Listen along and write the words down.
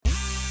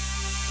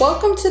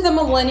Welcome to the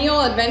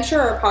Millennial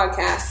Adventurer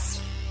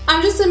podcast.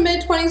 I'm just a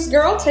mid-20s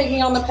girl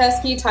taking on the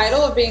pesky title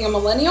of being a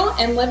millennial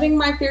and living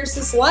my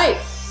fiercest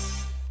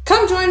life.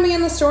 Come join me in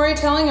the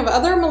storytelling of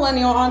other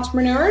millennial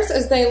entrepreneurs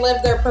as they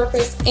live their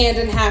purpose and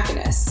in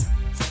happiness.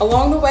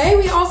 Along the way,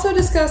 we also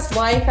discuss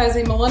life as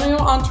a millennial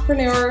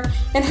entrepreneur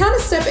and how to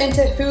step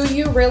into who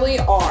you really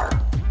are.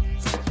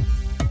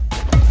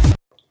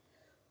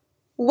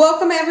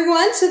 Welcome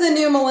everyone to the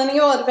new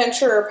Millennial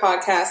Adventurer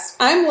podcast.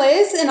 I'm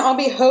Liz and I'll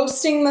be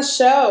hosting the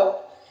show.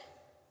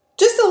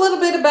 Just a little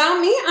bit about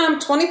me. I'm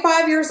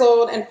 25 years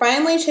old and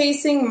finally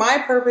chasing my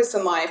purpose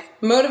in life,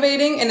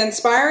 motivating and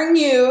inspiring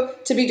you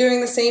to be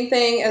doing the same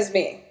thing as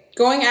me,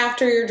 going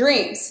after your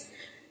dreams.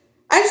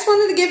 I just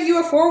wanted to give you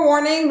a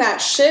forewarning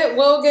that shit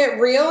will get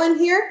real in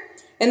here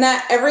and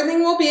that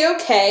everything will be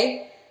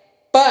okay,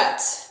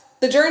 but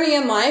the journey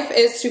in life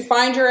is to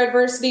find your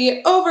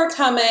adversity,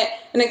 overcome it,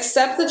 and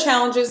accept the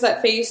challenges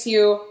that face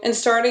you in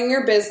starting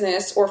your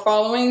business or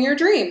following your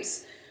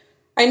dreams.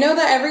 I know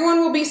that everyone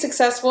will be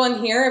successful in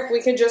here if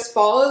we could just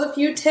follow the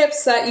few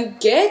tips that you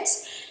get,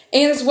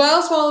 and as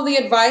well as follow the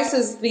advice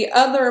as the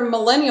other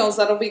millennials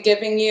that I'll be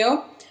giving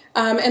you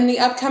in the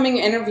upcoming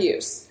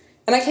interviews.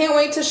 And I can't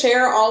wait to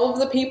share all of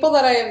the people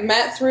that I have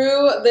met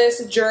through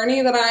this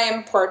journey that I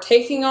am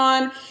partaking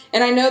on,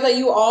 and I know that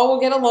you all will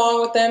get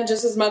along with them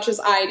just as much as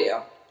I do.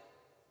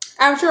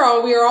 After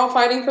all, we are all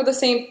fighting for the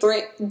same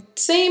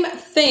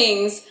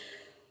things,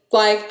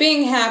 like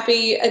being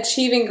happy,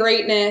 achieving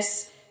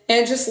greatness,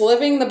 and just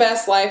living the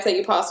best life that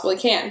you possibly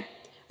can.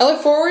 I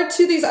look forward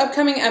to these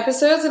upcoming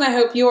episodes, and I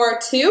hope you are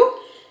too.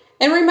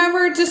 And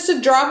remember just to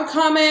drop a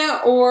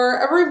comment or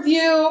a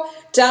review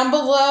down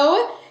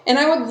below, and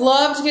I would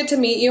love to get to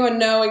meet you and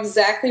know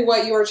exactly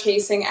what you are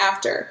chasing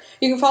after.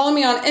 You can follow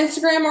me on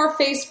Instagram or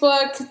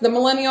Facebook, The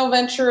Millennial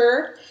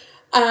Adventurer,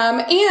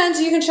 and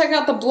you can check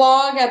out the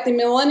blog at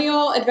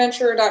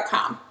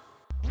themillennialadventurer.com.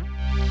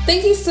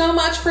 Thank you so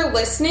much for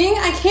listening.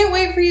 I can't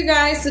wait for you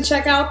guys to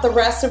check out the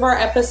rest of our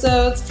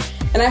episodes,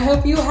 and I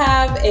hope you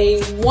have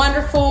a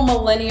wonderful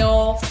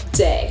millennial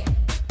day.